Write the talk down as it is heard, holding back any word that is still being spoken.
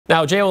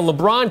Now, Jalen,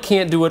 LeBron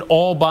can't do it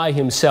all by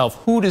himself.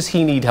 Who does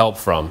he need help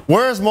from?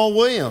 Where's Mo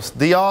Williams,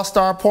 the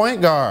all-star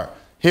point guard?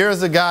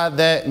 Here's a guy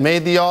that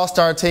made the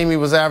all-star team. He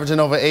was averaging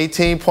over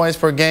 18 points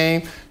per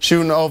game,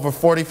 shooting over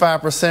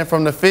 45%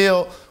 from the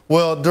field.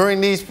 Well,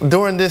 during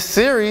this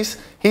series,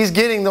 he's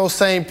getting those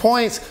same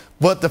points,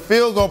 but the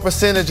field goal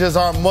percentages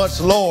are much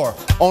lower.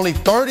 Only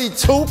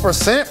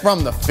 32%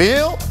 from the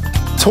field,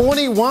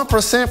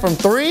 21% from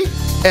three,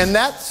 and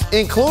that's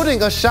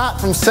including a shot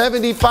from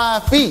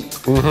 75 feet.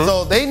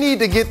 So they need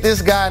to get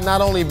this guy not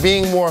only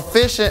being more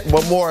efficient,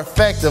 but more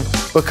effective,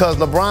 because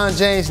LeBron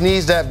James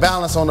needs that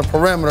balance on the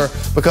perimeter,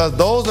 because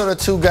those are the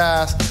two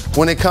guys,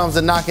 when it comes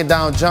to knocking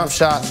down jump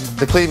shots,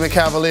 the Cleveland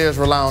Cavaliers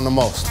rely on the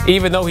most.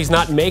 Even though he's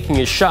not making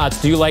his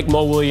shots, do you like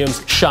Mo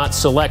Williams' shot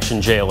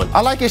selection, Jalen?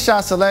 I like his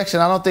shot selection.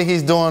 I don't think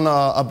he's doing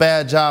a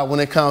bad job when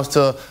it comes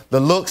to the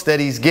looks that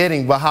he's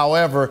getting. But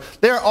however,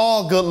 they're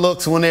all good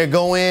looks when they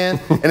go in,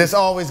 and it's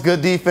always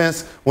good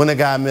defense when the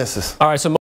guy misses. All right, so